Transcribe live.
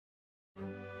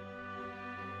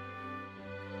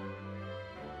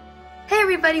Hey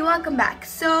everybody, welcome back.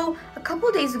 So a couple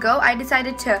days ago I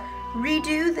decided to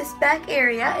redo this back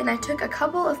area, and I took a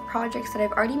couple of projects that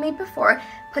I've already made before,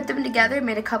 put them together,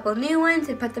 made a couple new ones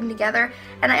and put them together,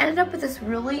 and I ended up with this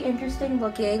really interesting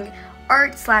looking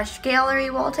art/gallery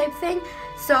wall type thing.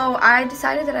 So I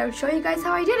decided that I would show you guys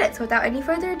how I did it. So without any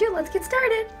further ado, let's get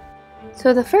started.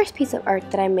 So the first piece of art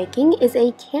that I'm making is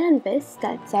a canvas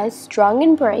that says strong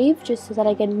and brave, just so that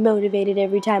I get motivated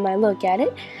every time I look at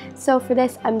it. So for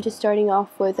this, I'm just starting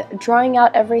off with drawing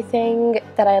out everything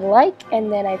that I like,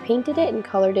 and then I painted it and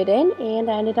colored it in, and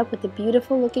I ended up with a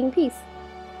beautiful looking piece.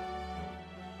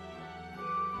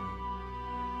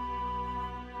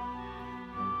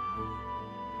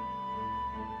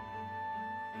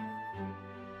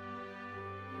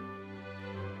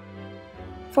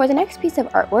 For the next piece of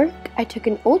artwork, I took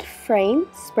an old frame,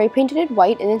 spray painted it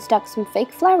white, and then stuck some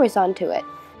fake flowers onto it.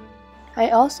 I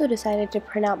also decided to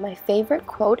print out my favorite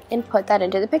quote and put that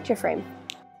into the picture frame.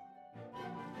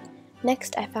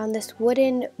 Next, I found this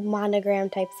wooden monogram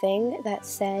type thing that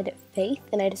said faith,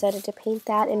 and I decided to paint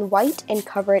that in white and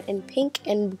cover it in pink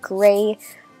and gray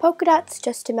polka dots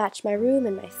just to match my room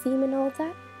and my theme and all of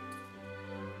that.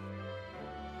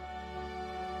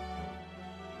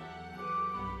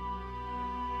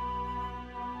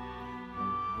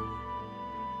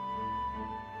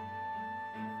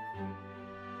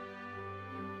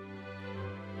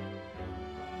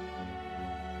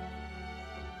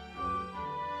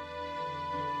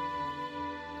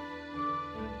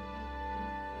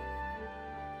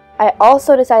 I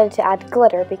also decided to add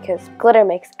glitter because glitter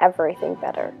makes everything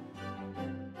better.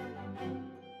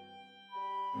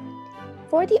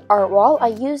 For the art wall, I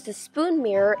used the spoon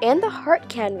mirror and the heart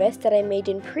canvas that I made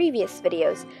in previous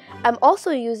videos. I'm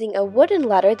also using a wooden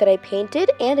letter that I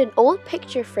painted and an old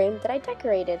picture frame that I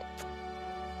decorated.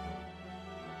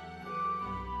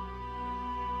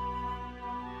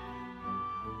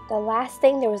 The last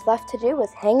thing there was left to do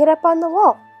was hang it up on the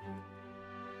wall.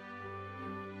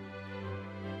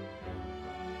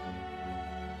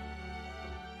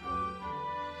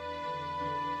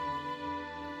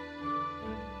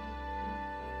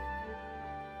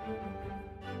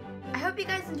 I hope you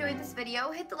guys enjoyed this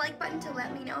video. Hit the like button to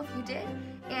let me know if you did,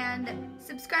 and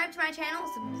subscribe to my channel.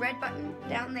 It's the red button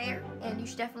down there, and you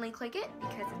should definitely click it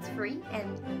because it's free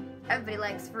and everybody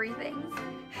likes free things.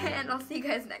 And I'll see you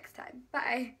guys next time.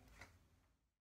 Bye.